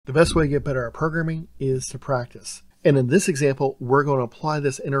The best way to get better at programming is to practice. And in this example, we're going to apply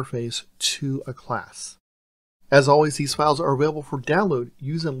this interface to a class. As always, these files are available for download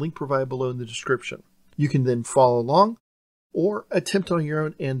using the link provided below in the description. You can then follow along or attempt on your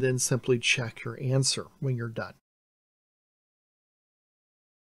own and then simply check your answer when you're done.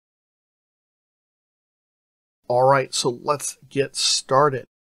 All right, so let's get started.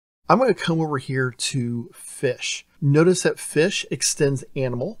 I'm going to come over here to fish. Notice that fish extends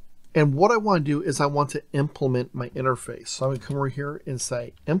animal. And what I want to do is I want to implement my interface. So I'm going to come over here and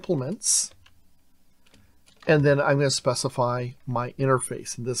say implements. And then I'm going to specify my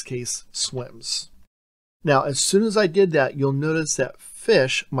interface, in this case, swims. Now, as soon as I did that, you'll notice that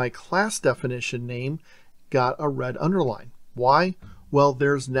fish, my class definition name, got a red underline. Why? Well,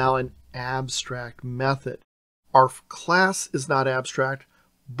 there's now an abstract method. Our class is not abstract,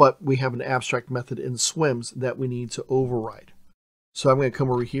 but we have an abstract method in swims that we need to override. So I'm going to come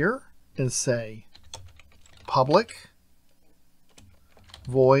over here and say public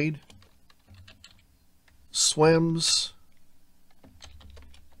void swims.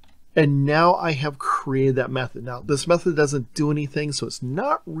 And now I have created that method. Now this method doesn't do anything, so it's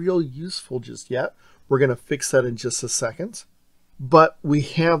not real useful just yet. We're going to fix that in just a second. But we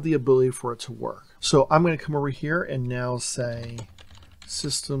have the ability for it to work. So I'm going to come over here and now say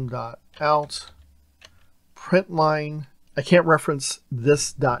system.out println. I can't reference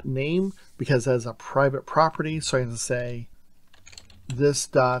this .name because that's a private property. So I have to say this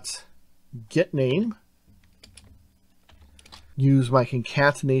 .getName. Use my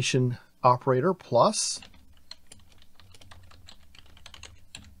concatenation operator plus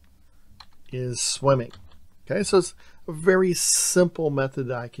is swimming. Okay, so it's a very simple method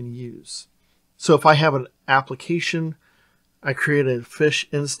that I can use. So if I have an application, I create a fish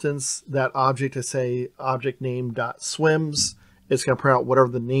instance, that object to say object name .swims. It's going to print out whatever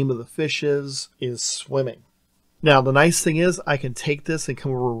the name of the fish is swimming. Now the nice thing is I can take this and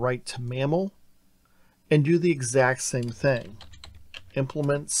come over right to mammal and do the exact same thing.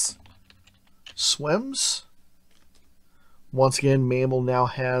 Implements swims. Once again, mammal now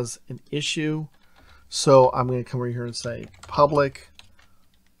has an issue. So I'm going to come over here and say public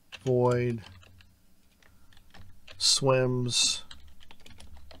void swims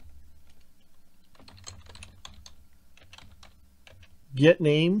get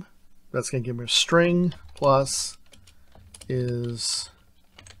name. That's going to give me a string plus is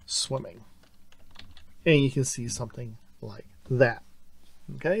swimming. And you can see something like that.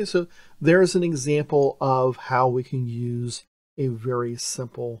 Okay, so there's an example of how we can use a very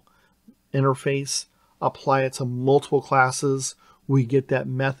simple interface, apply it to multiple classes. We get that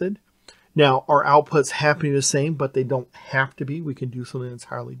method. Now, our outputs have to be the same, but they don't have to be. We can do something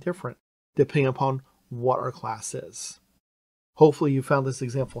entirely different depending upon what our class is. Hopefully you found this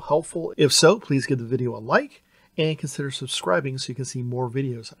example helpful. If so, please give the video a like and consider subscribing so you can see more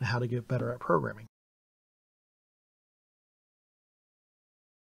videos on how to get better at programming.